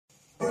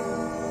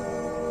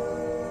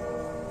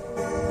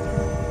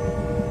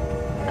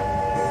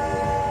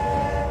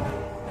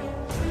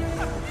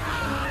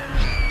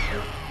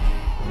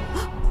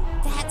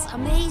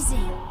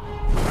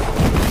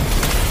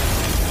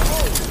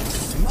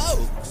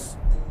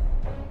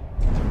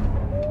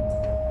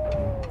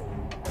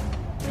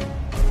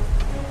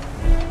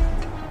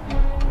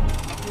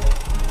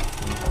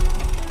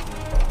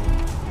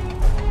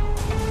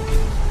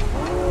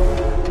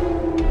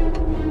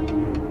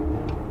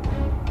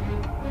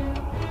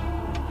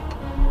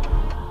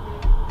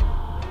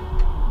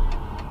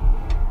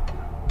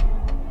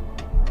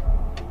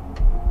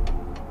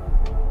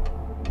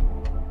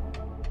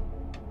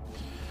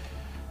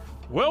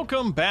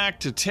Welcome back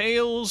to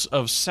Tales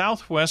of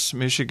Southwest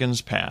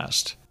Michigan's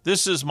Past.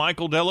 This is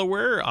Michael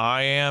Delaware.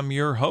 I am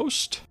your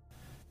host.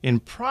 In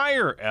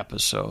prior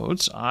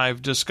episodes,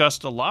 I've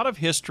discussed a lot of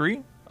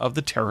history of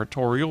the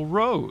territorial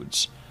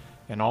roads,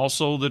 and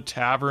also the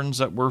taverns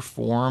that were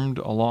formed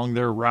along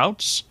their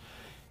routes,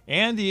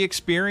 and the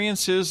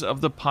experiences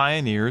of the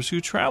pioneers who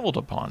traveled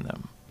upon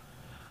them.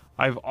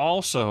 I've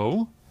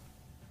also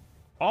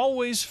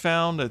always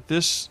found that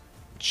this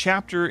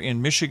chapter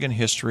in Michigan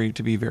history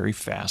to be very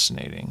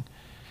fascinating.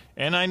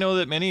 And I know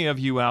that many of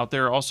you out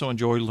there also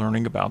enjoy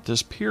learning about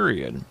this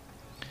period.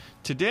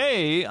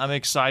 Today, I'm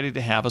excited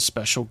to have a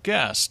special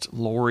guest,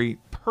 Laurie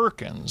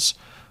Perkins,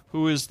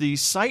 who is the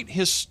site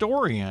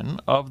historian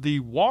of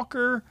the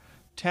Walker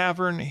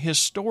Tavern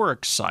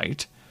Historic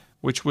Site,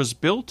 which was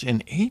built in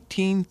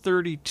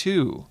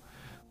 1832,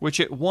 which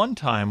at one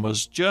time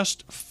was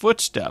just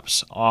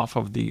footsteps off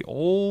of the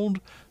old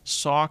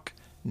Sauk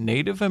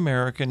Native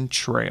American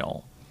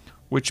Trail,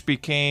 which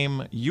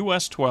became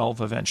US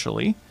 12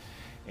 eventually.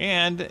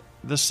 And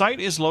the site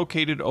is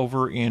located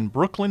over in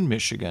Brooklyn,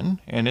 Michigan,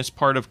 and it's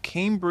part of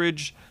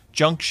Cambridge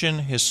Junction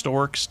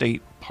Historic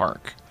State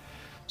Park.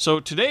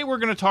 So today we're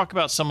going to talk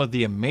about some of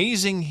the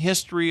amazing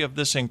history of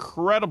this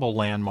incredible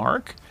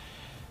landmark.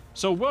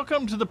 So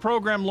welcome to the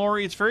program,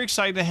 Laurie. It's very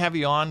exciting to have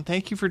you on.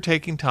 Thank you for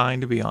taking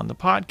time to be on the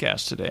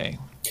podcast today.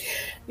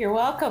 You're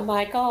welcome,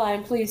 Michael.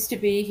 I'm pleased to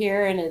be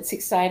here, and it's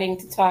exciting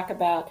to talk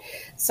about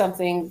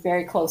something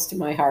very close to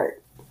my heart.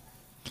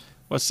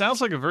 Well, it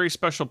sounds like a very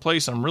special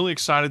place. I'm really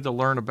excited to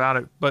learn about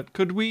it. But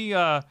could we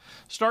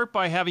start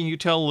by having you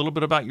tell a little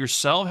bit about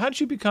yourself? How did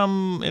you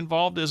become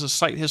involved as a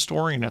site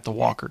historian at the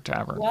Walker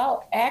Tavern?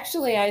 Well,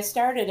 actually, I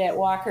started at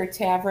Walker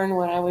Tavern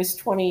when I was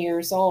 20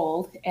 years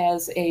old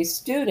as a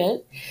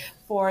student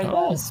for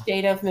the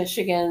state of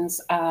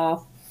Michigan's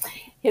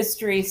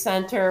History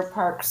Center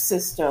Park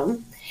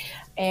System,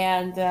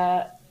 and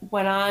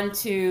went on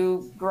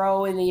to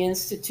grow in the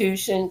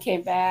institution,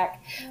 came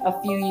back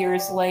a few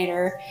years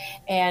later,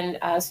 and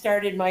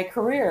started my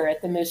career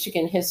at the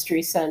Michigan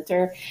History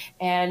Center.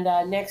 And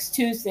next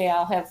Tuesday,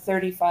 I'll have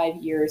 35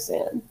 years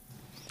in.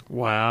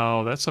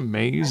 Wow, that's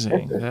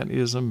amazing. That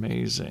is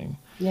amazing.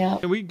 Yeah.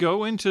 Can we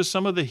go into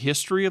some of the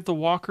history of the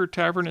Walker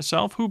Tavern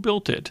itself? Who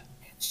built it?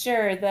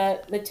 Sure.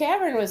 The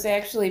tavern was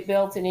actually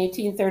built in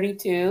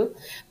 1832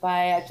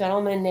 by a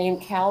gentleman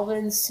named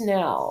Calvin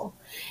Snell.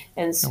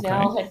 And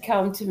Snell had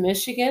come to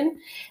Michigan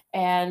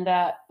and,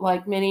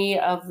 like many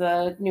of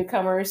the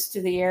newcomers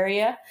to the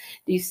area,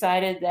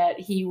 decided that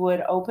he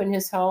would open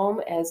his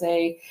home as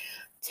a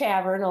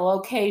tavern, a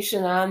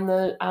location on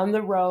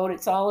the road.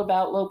 It's all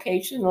about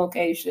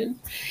location,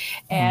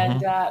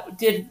 and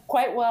did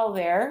quite well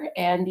there,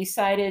 and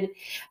decided in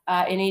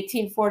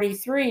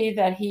 1843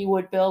 that he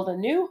would build a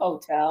new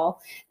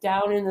hotel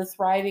down in the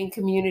thriving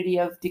community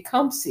of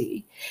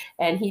Tecumseh,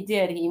 and he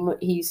did.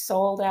 He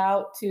sold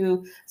out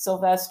to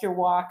Sylvester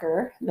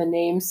Walker, the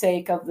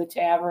namesake of the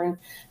tavern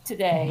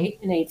today,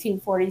 in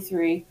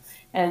 1843,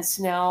 and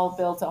Snell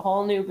built a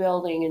whole new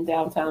building in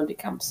downtown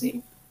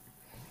Tecumseh.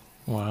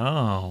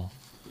 Wow.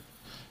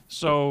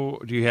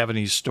 So, do you have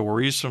any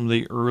stories from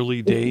the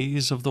early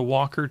days of the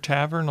Walker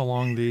Tavern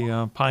along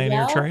the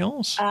pioneer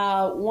trails?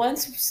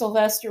 Once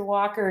Sylvester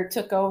Walker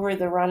took over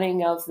the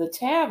running of the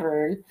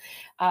tavern,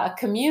 a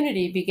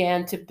community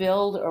began to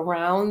build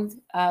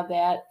around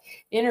that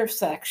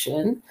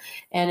intersection.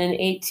 And in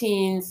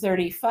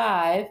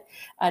 1835,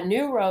 a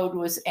new road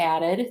was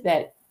added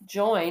that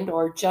joined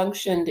or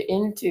junctioned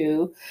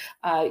into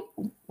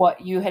what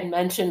you had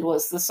mentioned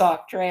was the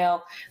Sauk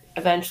Trail,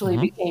 eventually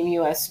became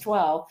US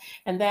 12.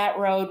 And that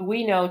road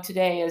we know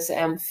today as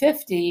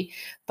M50,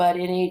 but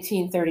in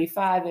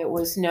 1835 it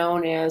was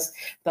known as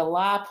the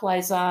La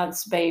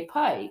Plaisance Bay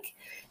Pike.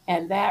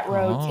 And that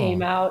road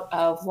came out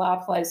of La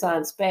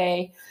Plaisance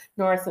Bay,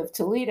 north of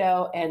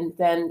Toledo, and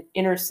then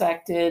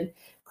intersected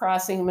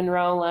crossing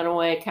Monroe,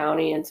 Lenawee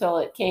County until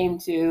it came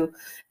to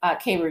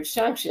Cambridge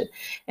Junction.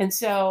 And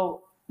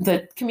so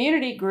the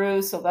community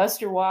grew.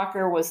 Sylvester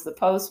Walker was the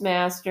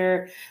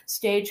postmaster.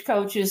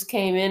 Stagecoaches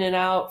came in and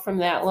out from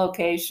that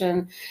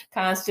location,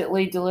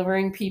 constantly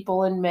delivering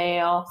people and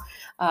mail.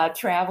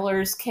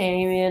 Travelers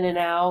came in and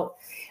out.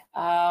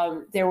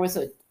 There was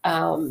a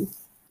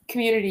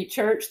community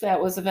church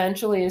that was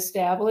eventually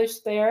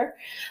established there.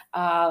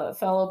 A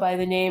fellow by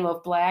the name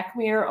of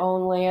Blackmere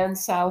owned land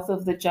south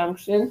of the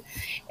junction,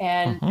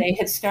 and they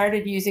had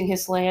started using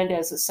his land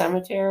as a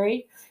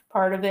cemetery,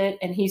 part of it,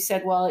 and he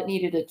said, well, it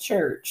needed a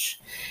church.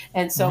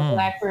 And so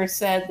Blackmere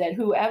said that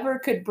whoever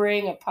could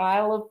bring a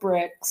pile of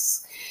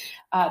bricks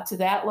to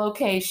that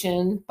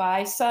location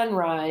by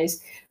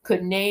sunrise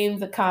could name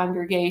the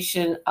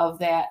congregation of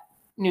that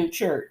new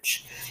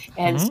church.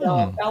 And so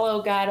a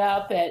fellow got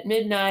up at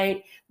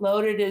midnight,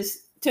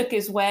 took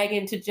his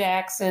wagon to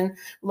Jackson,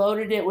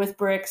 loaded it with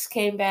bricks,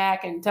 came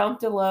back and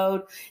dumped a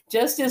load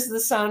just as the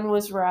sun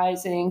was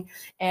rising,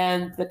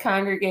 and the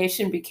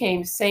congregation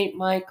became St.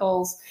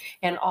 Michael's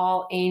and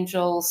All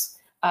Angels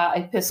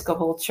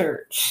Episcopal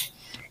Church.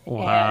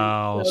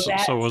 Wow.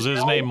 So was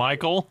his name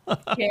Michael?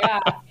 Yeah.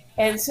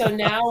 And so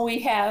now we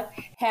have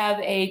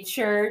a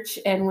church,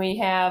 and we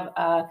have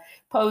a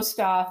post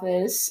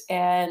office,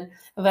 and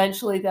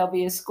eventually there'll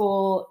be a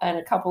school and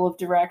a couple of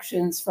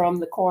directions from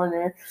the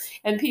corner.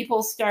 And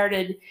people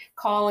started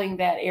calling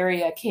that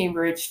area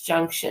Cambridge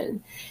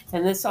Junction.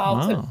 And this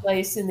all took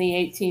place in the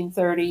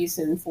 1830s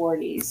and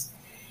 40s.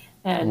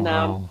 And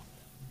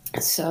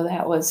so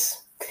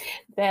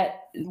that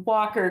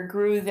Walker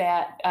grew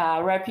that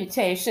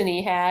reputation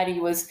he had. He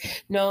was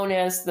known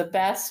as the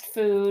best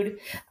food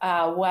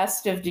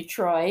west of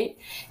Detroit,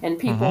 and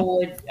people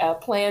would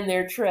plan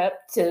their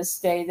trip to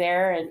stay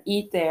there and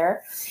eat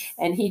there.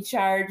 And he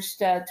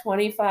charged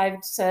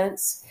 25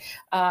 cents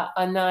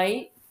a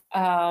night,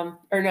 or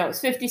no, it was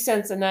 50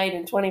 cents a night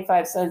and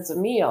 25 cents a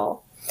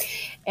meal.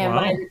 And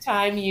by the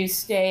time you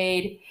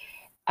stayed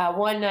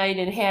one night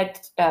and had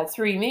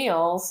 3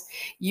 meals,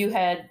 you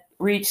had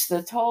reached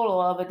the total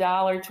of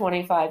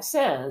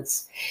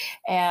 $1.25,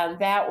 and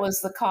that was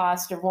the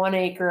cost of 1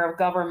 acre of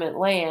government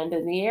land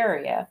in the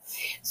area.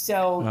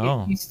 So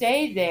if you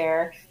stayed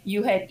there,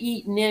 you had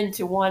eaten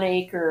into 1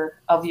 acre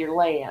of your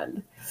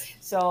land.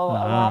 So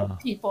a lot of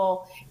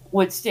people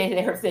would stay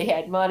there if they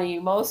had money.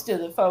 Most of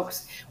the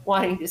folks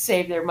wanting to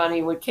save their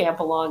money would camp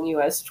along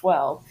US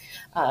 12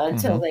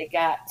 until they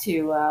got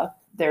to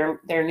their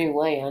new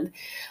land.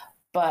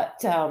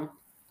 But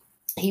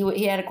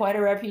he had quite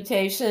a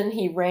reputation.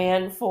 He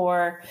ran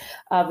for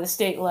the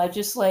state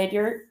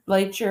legislature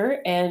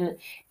in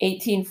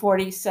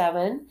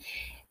 1847,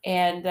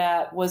 and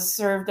was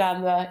served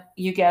on the,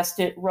 you guessed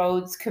it,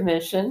 Roads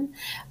Commission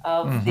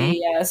of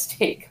the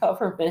state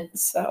government.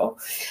 So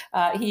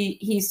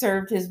he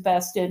served his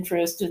best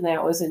interest, and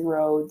that was in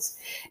roads.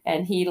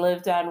 And he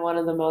lived on one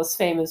of the most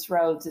famous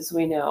roads, as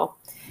we know,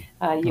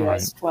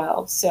 US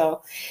 12.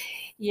 So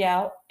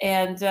yeah,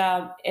 and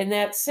in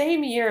that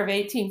same year of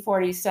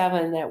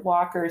 1847 that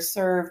Walker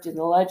served in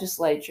the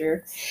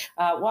legislature,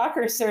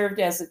 Walker served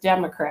as a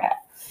Democrat.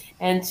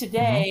 And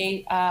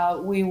today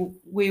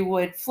we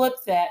would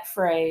flip that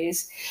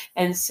phrase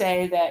and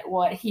say that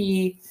what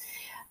he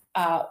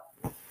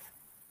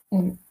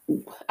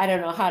I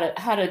don't know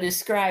how to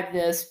describe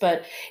this,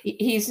 but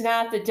he's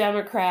not the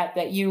Democrat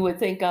that you would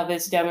think of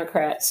as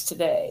Democrats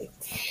today.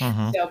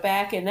 So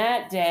back in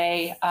that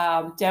day,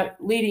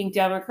 leading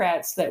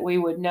Democrats that we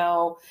would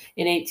know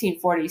in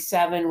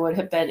 1847 would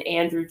have been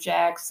Andrew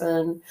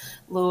Jackson,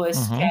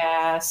 Lewis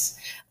Cass.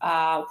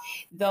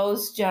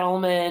 Those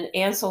gentlemen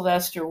and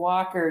Sylvester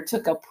Walker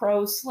took a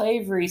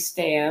pro-slavery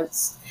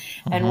stance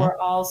and were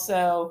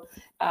also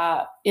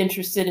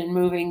interested in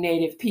moving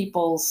Native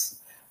peoples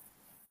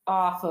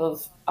off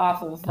of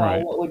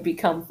what would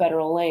become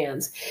federal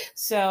lands.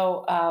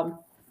 So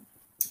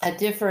a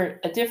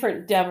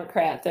different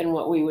Democrat than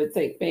what we would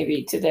think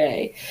maybe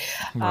today.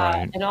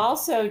 And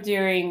also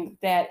during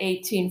that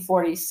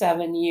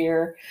 1847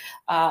 year,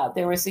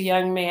 there was a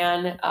young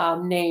man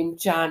named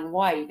John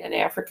White, an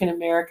African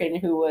American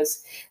who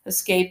was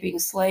escaping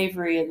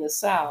slavery in the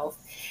South,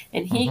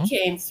 and he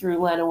came through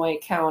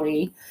Lenawee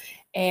County,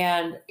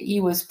 and he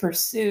was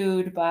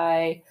pursued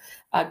by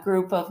a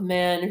group of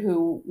men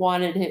who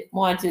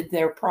wanted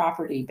their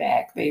property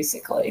back,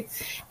 basically.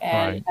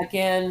 And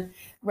again,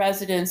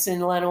 residents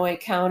in Lenawee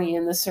County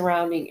and the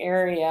surrounding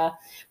area,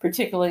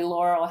 particularly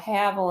Laurel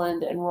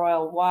Haviland and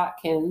Royal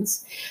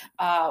Watkins,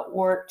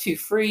 worked to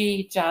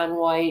free John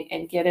White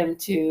and get him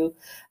to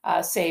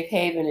safe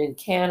haven in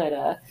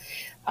Canada.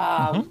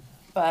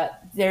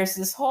 But there's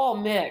this whole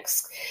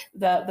mix.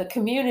 The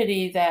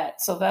community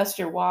that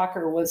Sylvester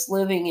Walker was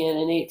living in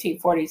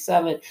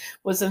 1847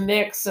 was a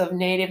mix of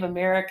Native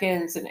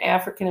Americans and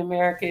African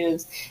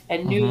Americans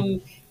and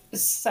new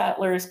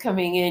settlers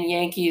coming in,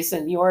 Yankees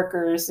and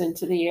Yorkers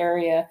into the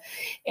area.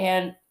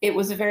 And it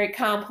was a very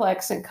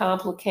complex and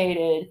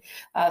complicated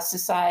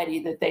society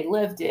that they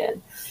lived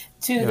in,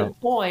 to the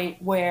point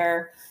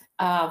where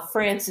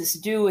Francis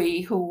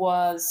Dewey, who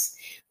was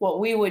what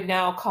we would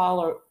now call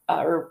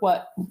or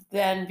what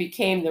then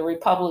became the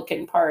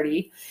Republican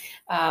Party,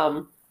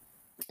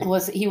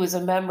 he was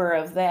a member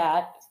of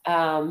that.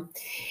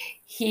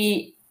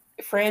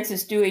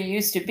 Francis Dewey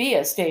used to be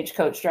a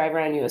stagecoach driver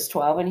on US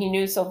 12, and he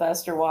knew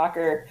Sylvester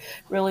Walker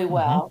really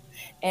well.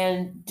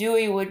 And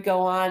Dewey would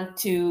go on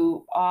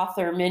to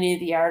author many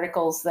of the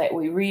articles that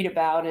we read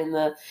about in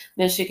the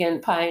Michigan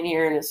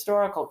Pioneer and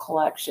Historical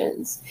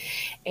collections.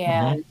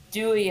 And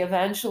Dewey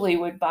eventually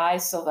would buy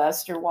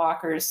Sylvester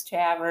Walker's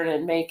Tavern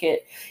and make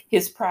it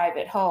his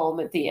private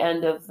home at the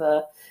end of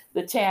the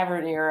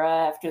Tavern era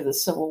after the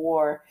Civil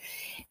War.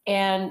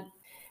 And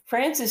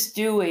Francis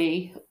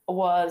Dewey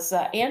was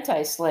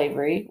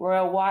anti-slavery.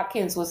 Royal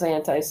Watkins was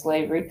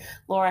anti-slavery.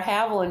 Laura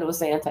Haviland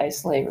was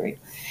anti-slavery.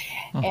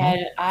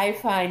 And I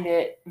find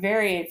it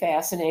very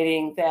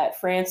fascinating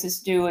that Francis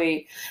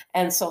Dewey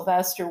and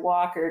Sylvester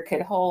Walker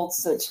could hold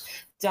such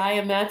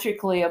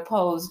diametrically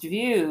opposed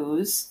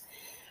views,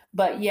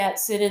 but yet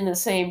sit in the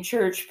same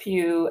church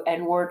pew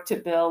and work to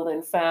build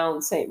and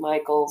found St.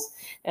 Michael's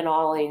and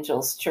All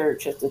Angels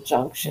Church at the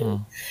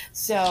Junction.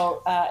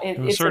 So it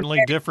was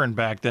certainly different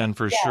back then,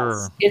 for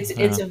sure.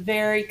 It's a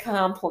very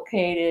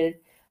complicated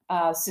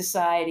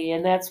society.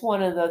 And that's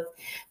one of the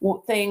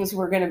things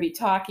we're going to be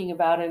talking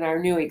about in our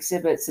new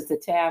exhibits at the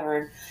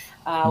Tavern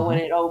when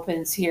it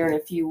opens here in a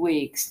few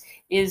weeks,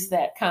 is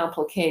that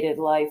complicated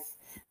life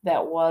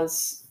that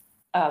was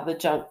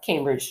the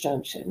Cambridge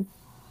Junction.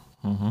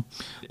 And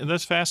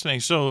that's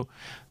fascinating. So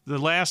the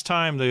last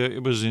time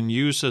it was in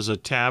use as a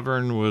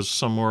tavern was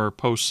somewhere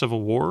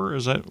post-Civil War?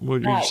 Is that,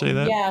 would you say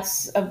that?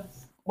 Yes.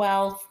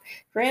 Well,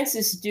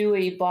 Francis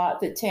Dewey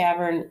bought the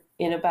Tavern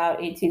in about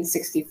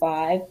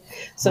 1865,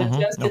 so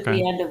just at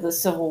the end of the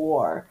Civil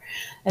War.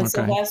 And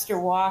Sylvester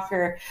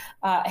Walker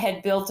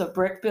had built a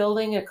brick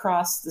building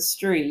across the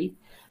street,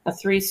 a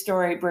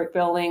 3-story brick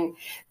building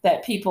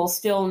that people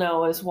still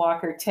know as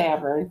Walker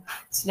Tavern.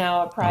 It's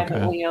now a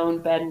privately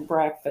owned bed and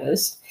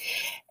breakfast.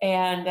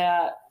 And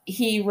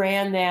he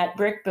ran that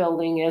brick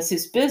building as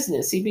his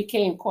business. He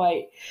became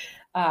quite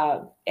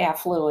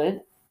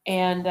affluent.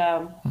 And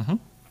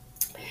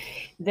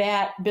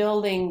that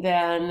building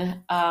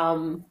then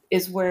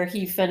is where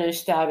he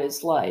finished out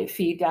his life.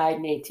 He died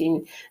in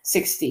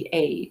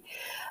 1868.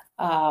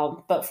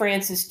 But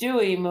Francis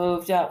Dewey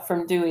moved up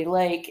from Dewey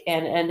Lake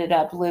and ended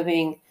up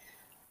living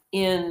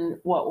in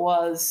what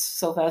was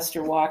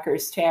Sylvester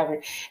Walker's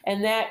Tavern.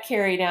 And that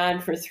carried on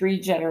for 3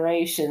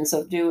 generations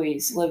of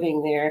Deweys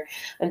living there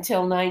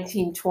until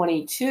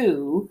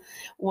 1922,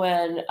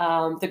 when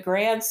the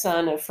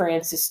grandson of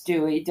Francis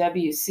Dewey,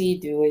 W.C.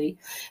 Dewey,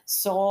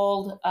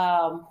 sold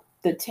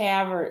the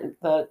tavern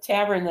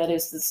that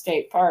is the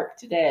state park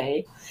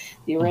today,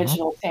 the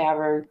original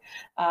tavern,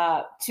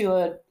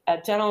 to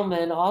a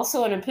gentleman,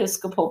 also an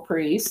Episcopal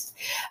priest,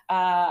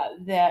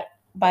 that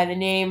by the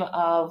name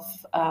of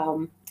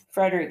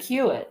Frederick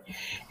Hewitt.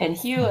 And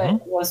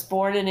Hewitt was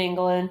born in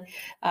England,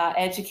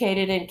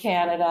 educated in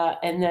Canada,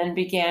 and then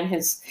began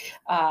his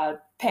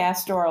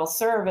pastoral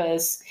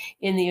service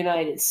in the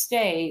United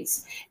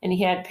States. And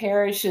he had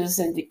parishes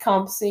in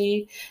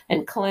Tecumseh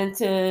and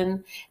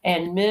Clinton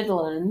and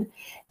Midland,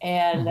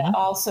 and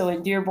also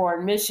in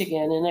Dearborn,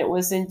 Michigan. And it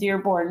was in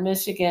Dearborn,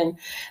 Michigan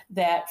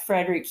that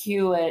Frederick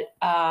Hewitt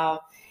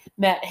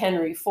met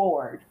Henry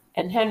Ford.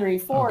 And Henry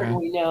Ford,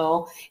 we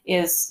know,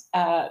 is,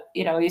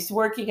 he's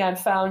working on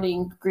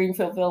founding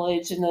Greenfield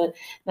Village in the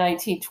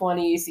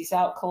 1920s. He's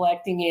out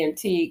collecting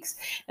antiques.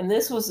 And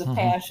this was a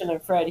passion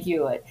of Fred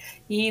Hewitt.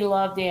 He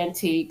loved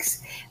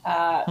antiques.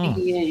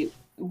 He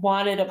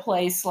wanted a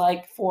place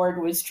like Ford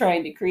was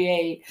trying to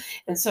create.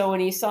 And so when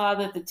he saw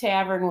that the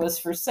tavern was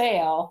for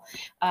sale,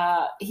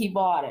 he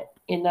bought it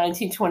in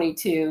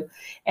 1922,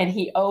 and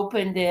he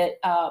opened it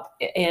up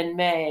in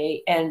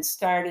May and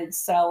started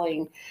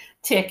selling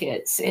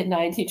tickets in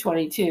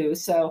 1922.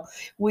 So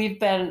we've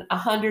been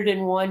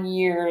 101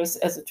 years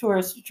as a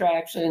tourist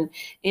attraction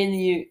in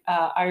the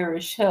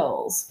Irish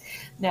Hills.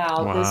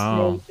 Now, this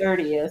May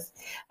 30th,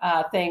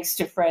 thanks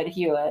to Fred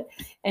Hewitt.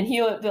 And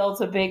Hewitt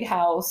built a big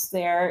house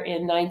there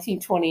in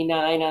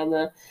 1929 on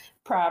the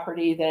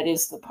property that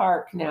is the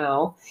park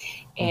now.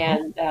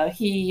 And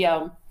he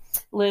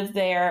lived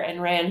there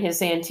and ran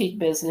his antique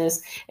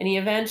business. And he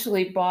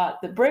eventually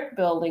bought the brick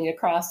building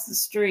across the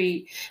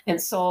street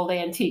and sold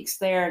antiques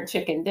there and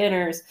chicken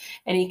dinners.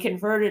 And he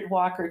converted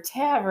Walker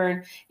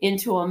Tavern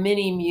into a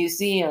mini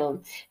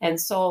museum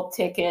and sold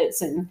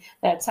tickets. And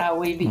that's how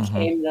we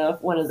became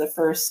one of the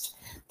first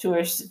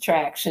tourist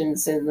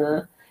attractions in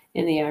the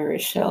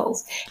Irish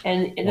Hills.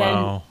 And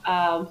then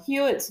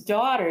Hewitt's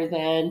daughter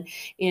then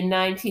in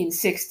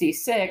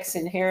 1966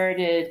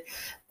 inherited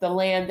the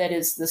land that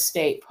is the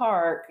state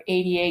park,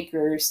 80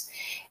 acres.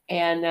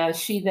 And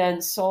she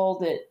then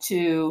sold it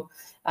to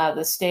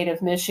the state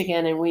of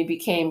Michigan, and we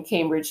became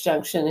Cambridge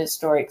Junction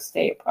Historic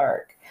State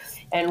Park.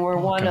 And we're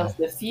one of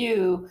the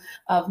few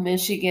of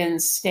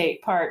Michigan's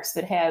state parks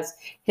that has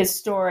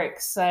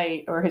historic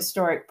site or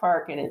historic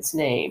park in its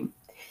name.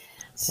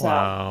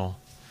 So,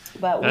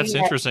 but that's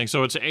interesting.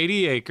 So it's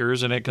 80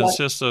 acres, and it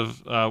consists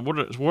of what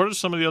are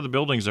some of the other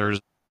buildings there?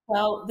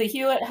 Well, the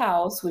Hewitt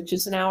House, which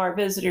is now our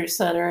visitor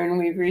center, and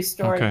we've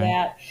restored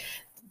that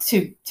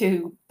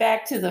to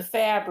back to the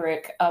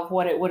fabric of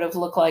what it would have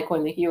looked like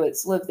when the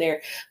Hewitts lived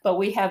there. But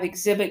we have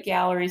exhibit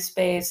gallery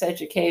space,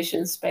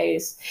 education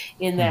space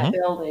in that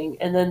building.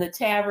 And then the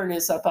tavern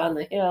is up on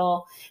the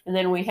hill. And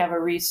then we have a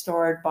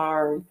restored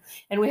barn.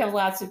 And we have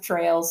lots of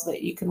trails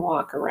that you can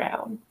walk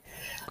around.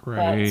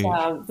 Great.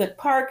 But the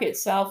park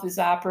itself is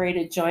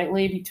operated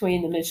jointly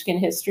between the Michigan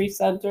History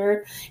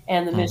Center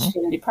and the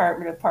Michigan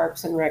Department of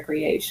Parks and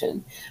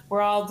Recreation.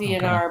 We're all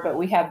DNR, but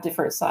we have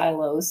different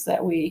silos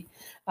that we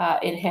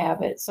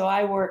inhabit. So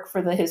I work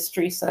for the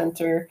History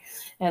Center,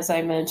 as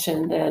I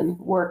mentioned, and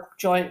work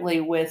jointly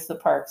with the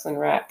Parks and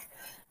Rec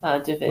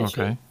division.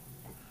 Okay.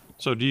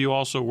 So do you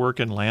also work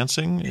in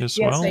Lansing as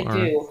well? Yes, I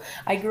do.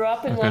 I grew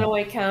up in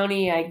Lenawee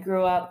County. I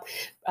grew up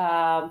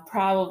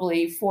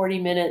probably 40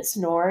 minutes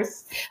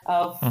north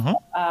of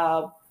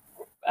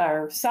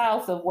or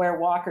south of where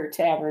Walker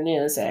Tavern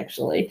is,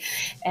 actually.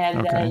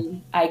 And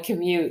then I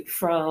commute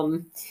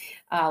from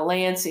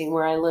Lansing,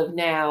 where I live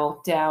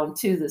now, down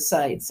to the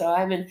site. So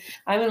I'm in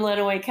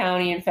Lenawee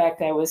County. In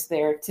fact, I was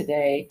there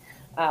today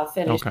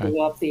finishing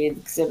up the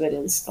exhibit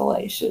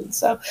installation.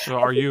 So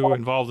are you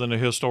involved in a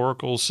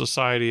historical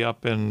society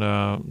up in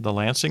the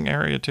Lansing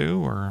area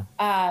too, or?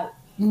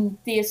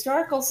 The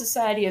Historical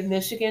Society of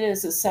Michigan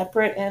is a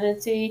separate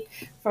entity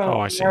from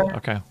I see.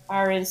 Okay.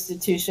 our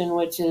institution,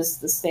 which is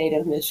the State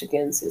of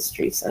Michigan's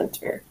History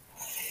Center.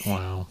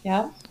 Wow.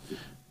 Yeah.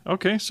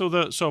 Okay,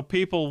 so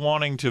people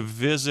wanting to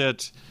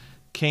visit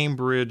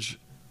Cambridge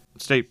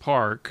State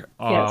Park,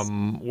 Yes.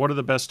 what are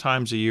the best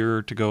times of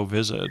year to go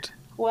visit?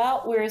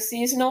 Well, we're a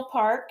seasonal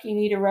park. You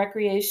need a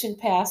recreation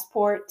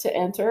passport to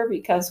enter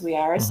because we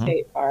are a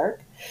state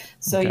park.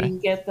 So you can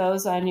get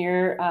those on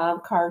your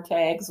car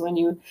tags when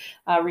you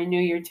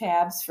renew your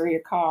tabs for your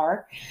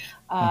car.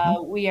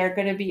 We are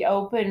going to be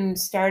open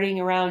starting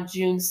around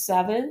June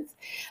 7th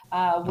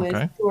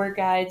with tour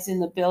guides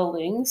in the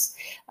buildings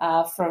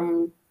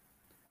from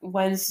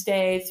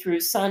Wednesday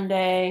through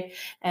Sunday,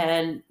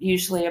 and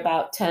usually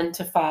about 10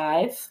 to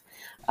 5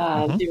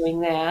 doing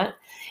that.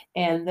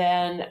 And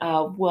then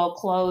we'll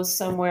close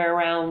somewhere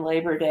around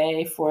Labor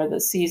Day for the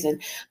season.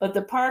 But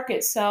the park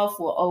itself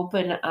will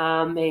open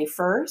on May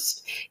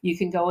 1st. You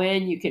can go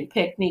in, you can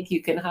picnic,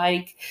 you can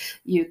hike,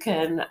 you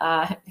can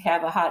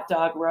have a hot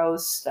dog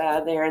roast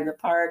there in the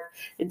park,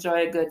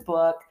 enjoy a good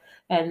book,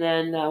 and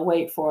then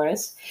wait for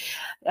us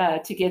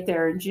to get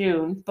there in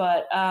June.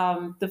 But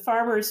the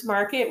farmers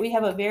market, we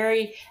have a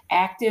very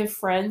active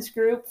friends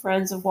group,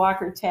 Friends of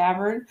Walker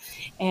Tavern,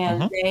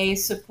 and they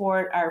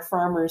support our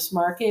farmers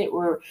market.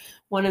 We're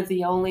one of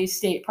the only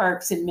state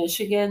parks in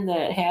Michigan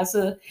that has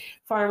a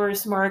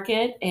farmers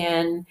market,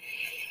 and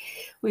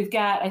we've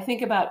got, I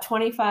think, about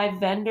 25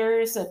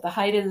 vendors. At the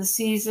height of the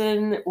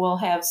season, we'll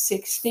have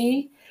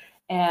 60,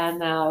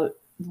 and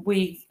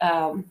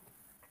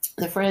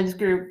the Friends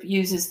group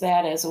uses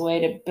that as a way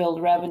to build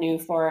revenue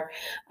for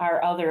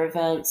our other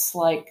events,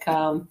 like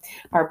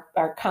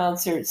our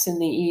concerts in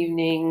the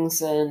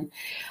evenings and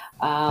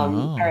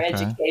our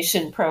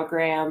education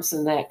programs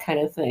and that kind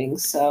of thing.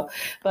 So,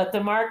 but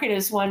the market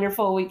is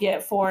wonderful. We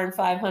get 400 and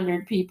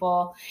 500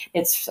 people.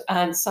 It's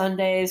on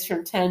Sundays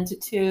from 10 to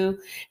 2,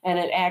 and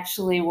it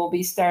actually will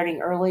be starting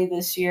early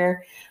this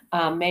year.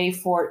 May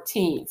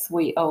 14th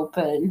we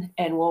open,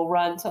 and we'll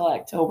run till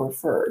October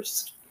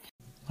 1st.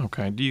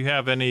 Okay. Do you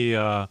have any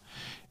of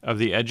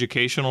the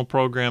educational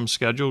programs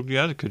scheduled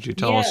yet? Could you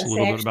tell us a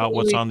little bit about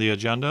what's on the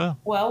agenda?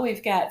 Well,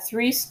 we've got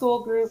 3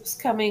 school groups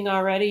coming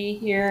already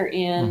here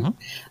in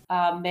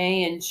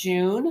May and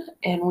June,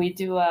 and we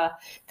do a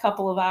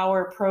couple of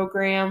hour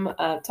program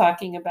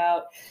talking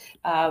about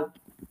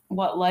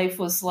what life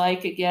was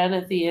like again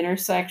at the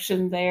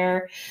intersection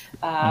there.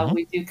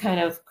 We do kind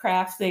of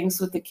craft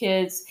things with the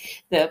kids.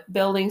 The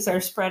buildings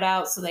are spread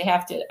out, so they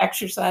have to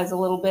exercise a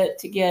little bit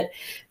to get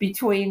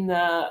between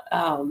the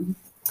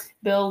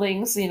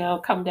buildings,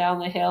 come down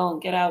the hill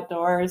and get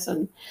outdoors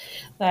and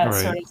that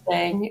sort of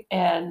thing.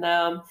 And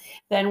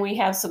then we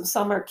have some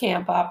summer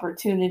camp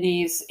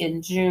opportunities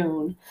in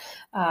June.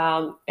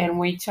 And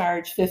we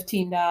charge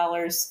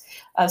 $15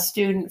 a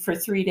student for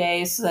 3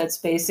 days. So that's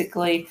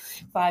basically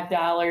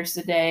 $5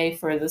 a day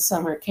for the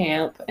summer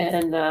camp.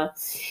 And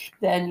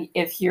then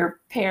if your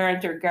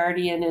parent or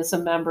guardian is a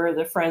member of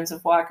the Friends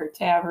of Walker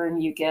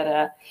Tavern, you get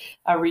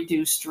a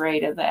reduced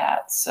rate of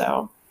that.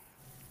 So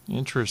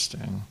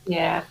interesting.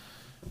 Yeah.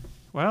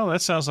 Well,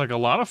 that sounds like a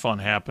lot of fun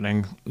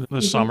happening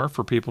this summer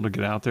for people to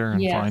get out there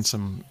and find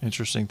some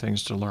interesting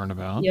things to learn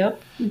about.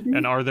 Yep.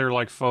 And are there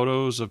like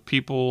photos of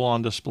people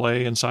on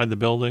display inside the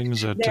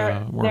buildings that were there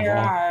involved?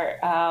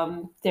 are.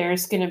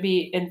 There's going to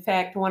be, in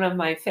fact, one of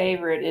my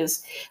favorite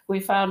is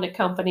we found a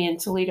company in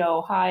Toledo,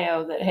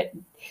 Ohio that had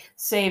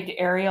saved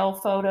aerial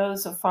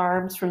photos of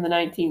farms from the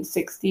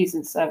 1960s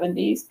and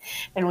 70s.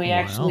 And we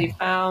actually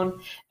found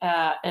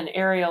an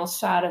aerial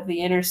shot of the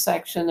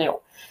intersection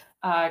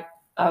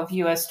of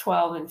US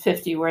 12 and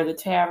 50 where the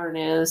tavern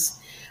is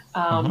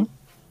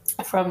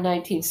from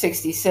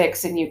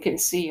 1966, and you can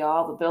see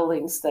all the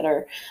buildings that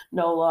are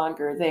no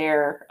longer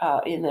there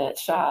in that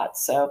shot.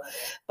 So,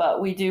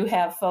 but we do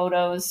have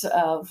photos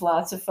of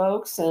lots of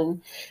folks,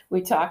 and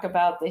we talk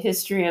about the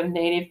history of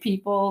Native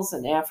peoples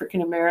and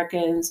African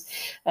Americans.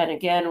 And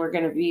again, we're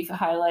going to be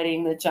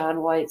highlighting the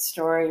John White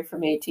story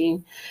from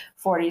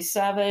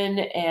 1847,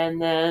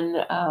 and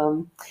then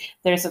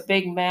there's a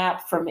big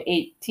map from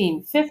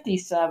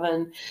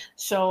 1857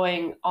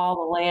 showing all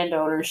the land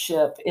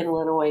ownership in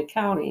Lenawee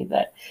County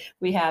that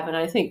we have, and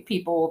I think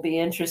people will be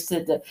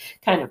interested to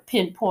kind of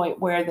pinpoint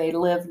where they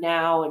live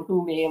now and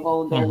who may have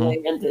owned their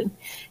land in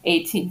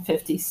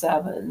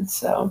 1857.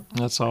 So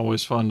that's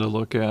always fun to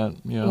look at.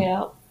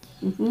 Yeah.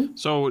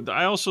 So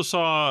I also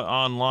saw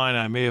online,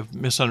 I may have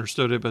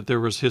misunderstood it, but there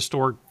was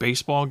historic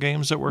baseball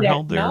games that were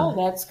held there. No,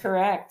 that's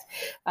correct.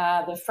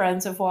 The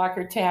Friends of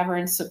Walker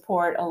Tavern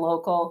support a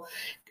local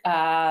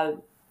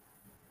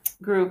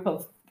group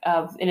of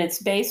and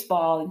it's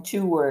baseball in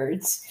 2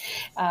 words.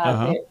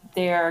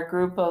 They're a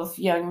group of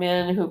young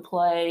men who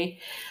play.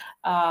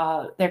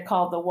 They're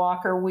called the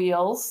Walker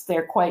Wheels.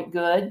 They're quite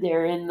good.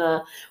 They're in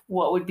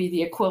what would be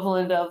the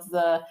equivalent of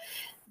the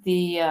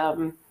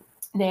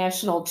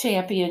national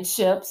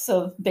championships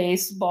of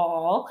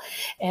baseball,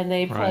 and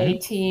they play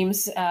Right.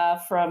 teams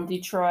from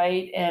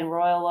Detroit and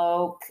Royal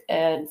Oak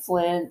and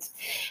Flint,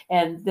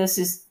 and this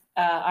is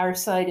our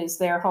site is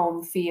their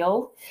home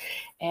field,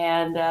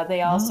 and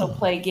they also Oh.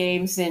 play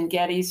games in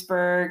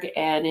Gettysburg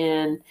and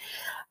in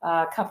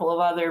a couple of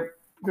other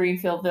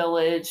Greenfield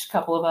Village, a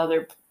couple of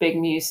other big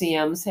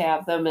museums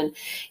have them, and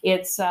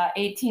it's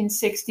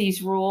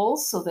 1860s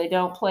rules, so they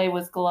don't play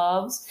with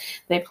gloves.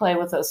 They play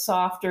with a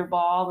softer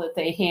ball that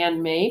they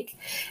hand make,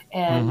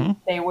 Mm-hmm. and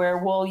they wear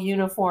wool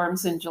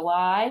uniforms in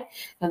July,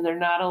 and they're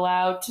not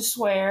allowed to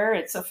swear.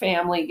 It's a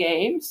family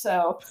game,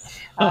 so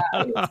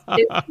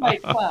it's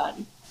quite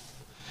fun.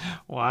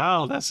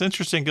 Wow, that's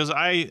interesting because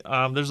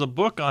there's a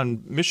book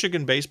on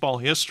Michigan baseball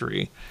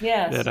history that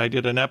Yes. I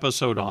did an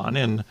episode on,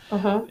 and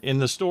Uh-huh. in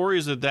the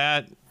stories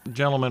that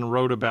gentleman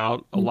wrote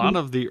about, a Mhm. lot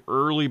of the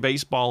early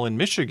baseball in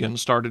Michigan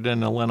started in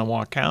the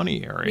Lenawa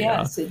County area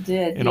Yes, it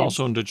did. and Yes.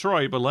 also in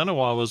Detroit, but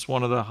Lenawa was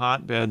one of the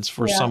hotbeds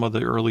for Yeah. some of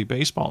the early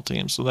baseball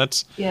teams. So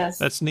Yes.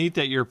 that's neat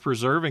that you're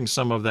preserving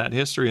some of that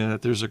history and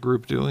that there's a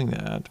group doing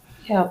that.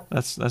 Yep.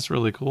 That's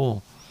really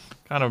cool.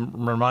 Kind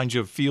of reminds you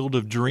of Field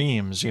of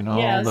Dreams,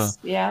 Yes.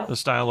 Yeah. the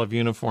style of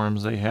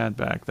uniforms they had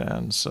back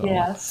then.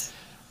 Yes.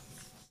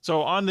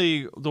 So on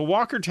the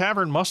Walker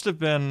Tavern must have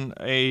been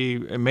a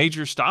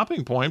major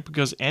stopping point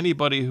because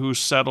anybody who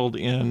settled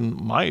in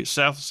my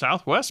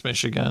southwest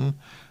Michigan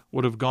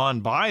would have gone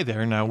by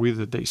there. Now,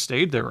 whether they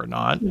stayed there or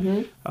not.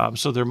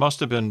 So there must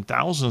have been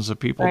thousands of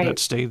people Right. that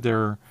stayed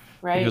there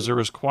Right. because there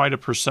was quite a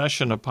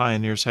procession of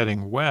pioneers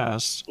heading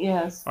west.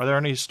 Yes. Are there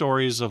any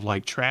stories of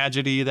like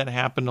tragedy that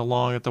happened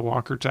along at the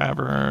Walker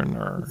Tavern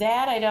or?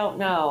 That I don't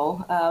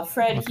know.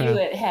 Fred Okay.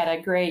 Hewitt had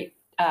a great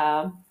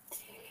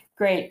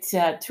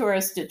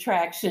tourist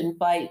attraction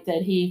bite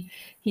that he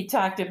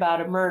talked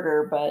about a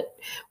murder, but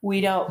we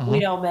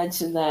don't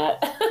mention that.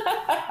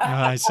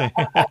 I see.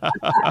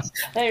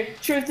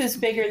 Truth is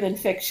bigger than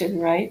fiction,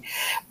 right?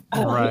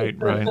 Right.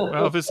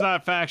 Well, if it's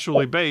not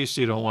factually based,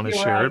 you don't want to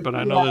You're share right. it. But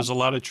I know there's a Yes.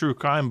 lot of true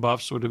crime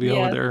buffs would be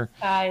over Yes, there.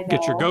 I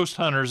Get your know. ghost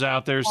hunters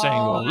out there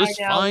saying, Oh, "Well, I let's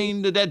know.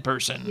 find a dead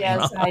person."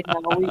 Yes, I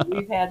know.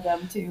 We've had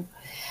them too,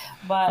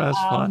 but That's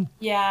fun.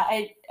 yeah,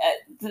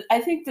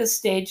 I think the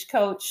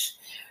stagecoach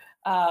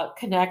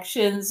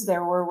connections.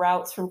 There were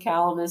routes from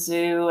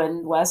Kalamazoo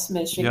and West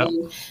Yep.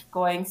 Michigan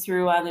going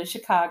through on the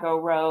Chicago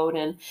Road,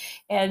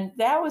 and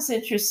that was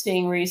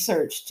interesting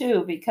research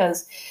too,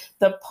 because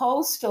the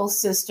postal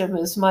system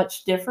is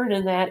much different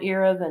in that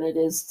era than it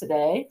is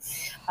today.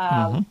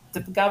 hmm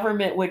The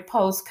government would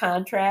post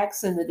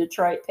contracts in the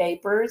Detroit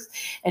papers,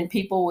 and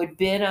people would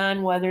bid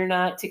on whether or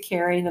not to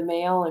carry the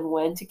mail and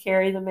when to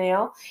carry the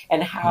mail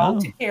and how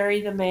to Oh.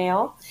 carry the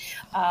mail.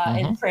 hmm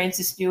And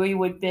Francis Dewey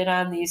would bid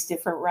on these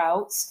different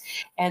routes,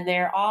 and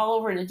they're all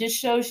over. And it just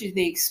shows you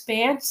the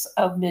expanse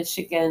of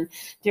Michigan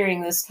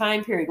during this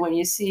time period when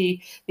you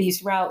see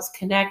these routes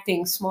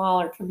connecting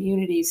smaller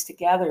communities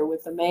together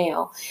with the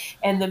mail.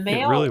 And the It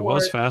mail really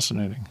was worked,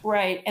 fascinating.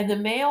 right. And the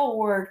mail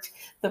worked,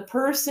 the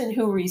person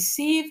who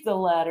received the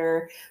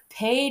letter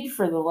paid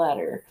for the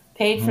letter.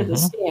 Paid for the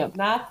hmm stamp,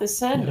 not the Yep.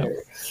 sender.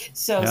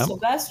 So Yep.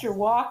 Sylvester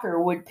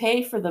Walker would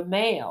pay for the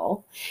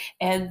mail,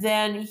 and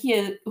then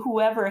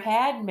whoever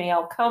had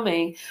mail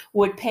coming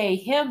would pay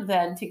him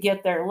then to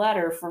get their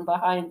letter from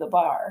behind the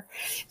bar.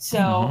 hmm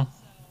So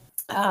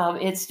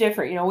it's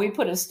different. We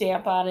put a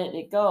stamp on it and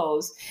it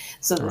goes.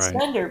 So the Right.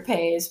 sender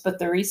pays, but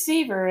the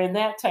receiver in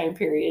that time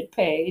period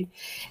paid.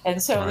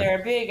 And so Right. there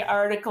are big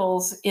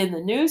articles in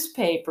the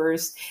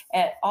newspapers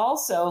at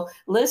also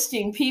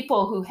listing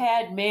people who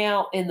had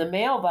mail in the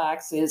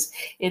mailboxes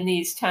in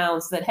these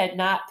towns that had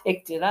not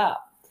picked it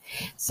up.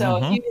 So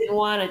if hmm you didn't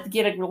want to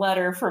get a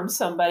letter from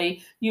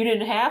somebody, you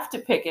didn't have to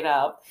pick it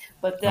up.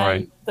 But Right.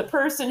 then the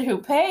person who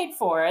paid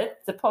for it,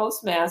 the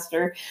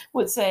postmaster,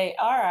 would say,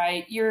 "All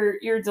right,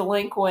 you're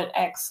delinquent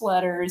X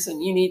letters,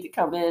 and you need to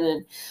come in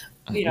and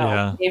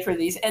Yeah. pay for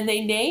these." And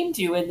they named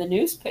you in the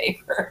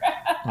newspaper.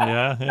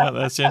 Yeah,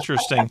 that's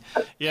interesting.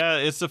 Yeah,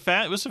 it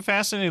was a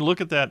fascinating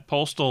look at that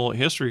postal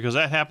history because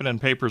that happened in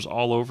papers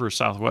all over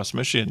Southwest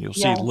Michigan. You'll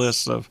see Yes.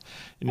 lists of,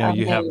 you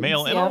have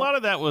mail, Names, and a yeah. lot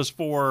of that was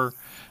for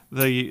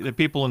the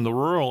people in the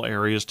rural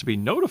areas to be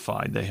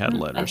notified they had I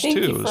letters think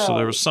too. So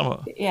there was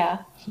yeah.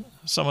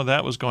 some of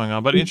that was going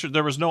on, but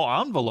there was no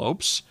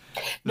envelopes.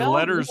 The No, you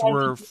letters had to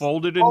were just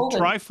folded in fold it.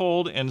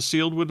 trifold and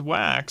sealed with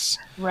wax,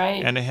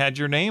 Right. and it had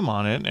your name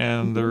on it.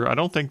 And I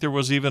don't think there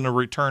was even a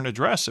return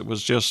address. It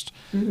was just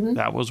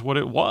that was what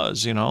it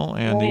was, and the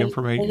Right.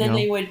 information. And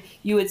then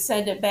you would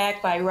send it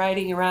back by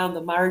writing around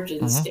the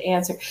margins Mhm. to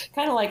answer,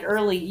 kind of like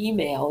early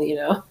email.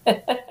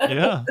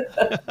 Yeah,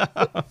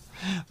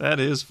 that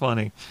is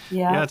funny.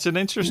 Yeah, Yeah. it's an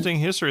interesting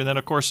history. And then,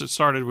 of course, it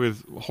started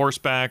with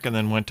horseback, and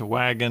then went to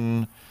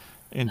wagon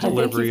in I think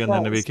delivery, it and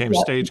then it was. became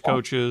Yeah.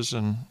 stagecoaches,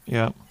 and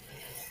yeah.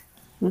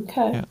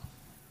 Okay. Yeah.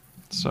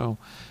 So,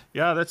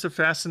 yeah, that's a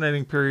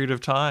fascinating period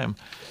of time.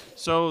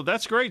 So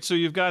that's great. So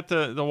you've got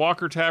the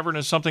Walker Tavern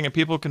is something that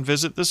people can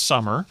visit this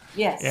summer.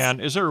 Yes. And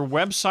is there a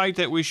website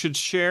that we should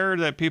share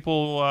that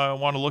people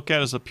want to look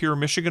at as a Pure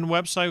Michigan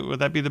website? Would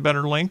that be the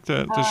better link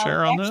to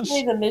share on this?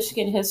 Actually, the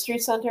Michigan History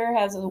Center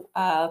has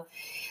a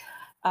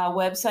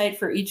website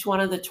for each one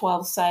of the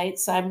 12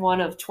 sites. I'm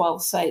one of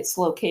 12 sites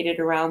located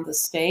around the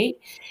state,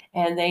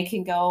 and they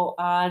can go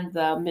on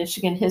the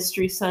Michigan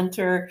History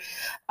Center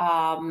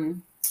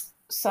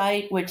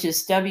site, which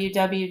is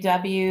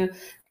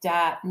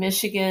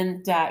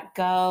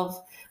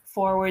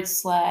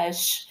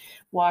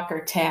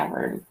www.michigan.gov/Walker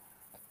Tavern.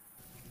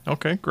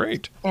 Okay,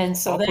 great. And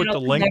so I'll put the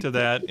link to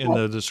that in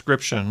the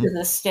description. To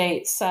the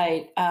state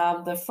site.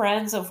 The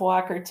Friends of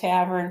Walker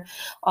Tavern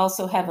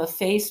also have a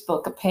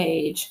Facebook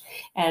page,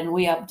 and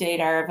we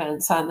update our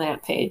events on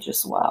that page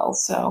as well.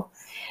 So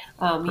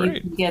you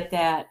can get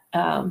that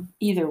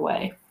either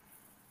way.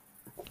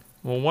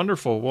 Well,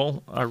 wonderful.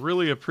 Well, I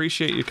really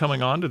appreciate you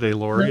coming on today,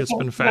 Laurie. It's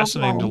been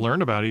fascinating to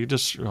learn about it. You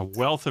just a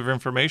wealth of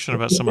information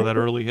about some of that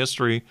early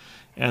history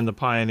and the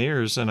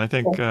pioneers. And I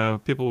think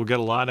people will get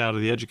a lot out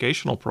of the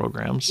educational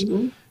programs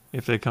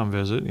if they come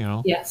visit,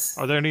 Yes.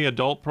 Are there any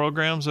adult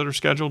programs that are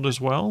scheduled as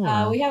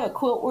well? We have a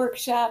quilt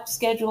workshop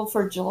scheduled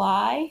for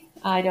July.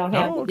 I don't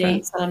have the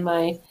dates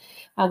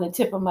on the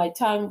tip of my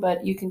tongue,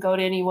 but you can go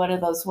to any one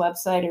of those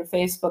website or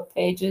Facebook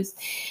pages,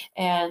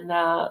 and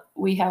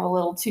we have a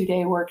little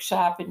 2-day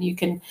workshop, and you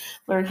can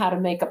learn how to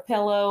make a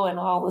pillow, and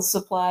all the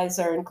supplies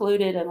are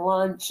included, and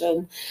lunch,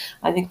 and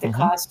I think the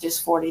cost is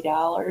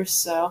 $40.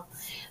 So,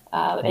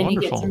 and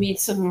you get to meet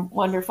some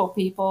wonderful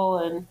people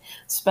and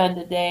spend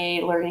a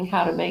day learning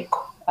how to make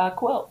a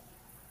quilt.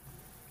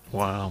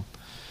 Wow,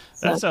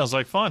 that sounds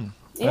like fun.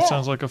 That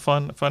sounds like a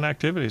fun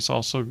activity. It's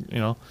also,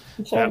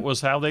 that was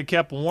how they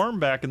kept warm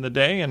back in the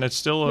day, and it's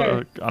still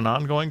an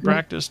ongoing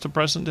practice to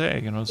present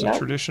day. There's a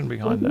tradition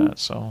behind that.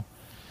 So,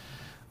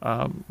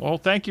 well,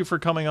 thank you for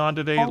coming on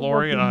today,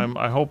 Laurie, and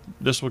I hope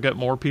this will get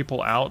more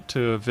people out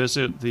to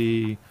visit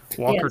the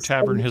Walker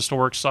Tavern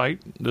Historic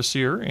Site this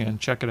year and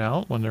check it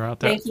out when they're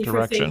out that direction. Thank you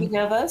for thinking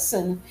of us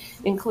and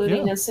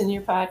including us in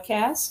your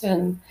podcast.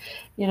 And,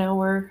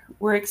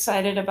 we're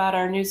excited about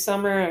our new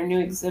summer, our new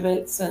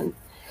exhibits, and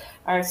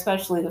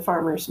especially the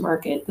farmers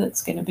market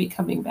that's going to be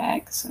coming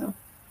back. So,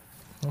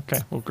 okay,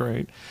 well,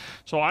 great.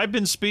 So I've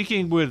been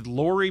speaking with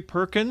Laurie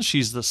Perkins.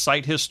 She's the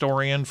site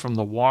historian from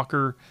the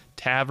Walker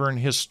Tavern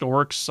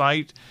Historic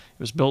Site. It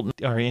was built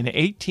in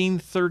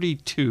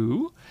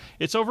 1832.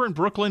 It's over in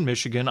Brooklyn,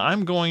 Michigan.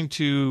 I'm going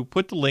to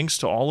put the links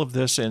to all of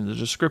this in the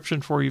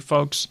description for you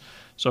folks.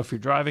 So if you're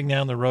driving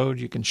down the road,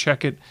 you can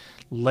check it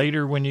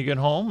later when you get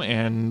home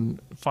and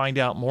find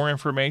out more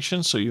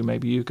information. So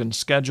maybe you can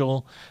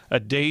schedule a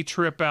day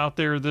trip out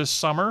there this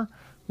summer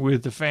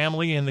with the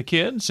family and the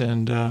kids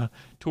and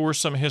tour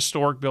some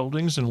historic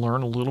buildings and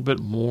learn a little bit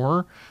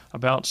more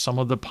about some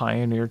of the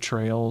pioneer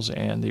trails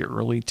and the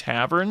early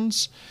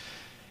taverns.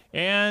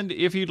 And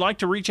if you'd like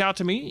to reach out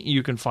to me,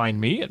 you can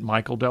find me at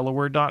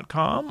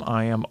michaeldelaware.com.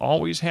 I am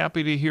always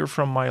happy to hear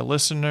from my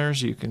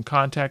listeners. You can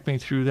contact me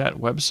through that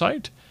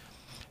website.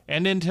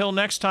 And until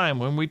next time,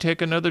 when we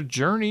take another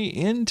journey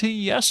into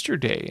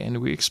yesterday and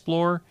we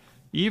explore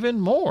even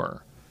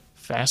more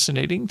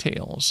fascinating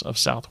tales of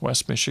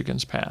Southwest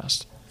Michigan's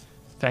past.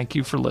 Thank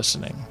you for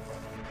listening.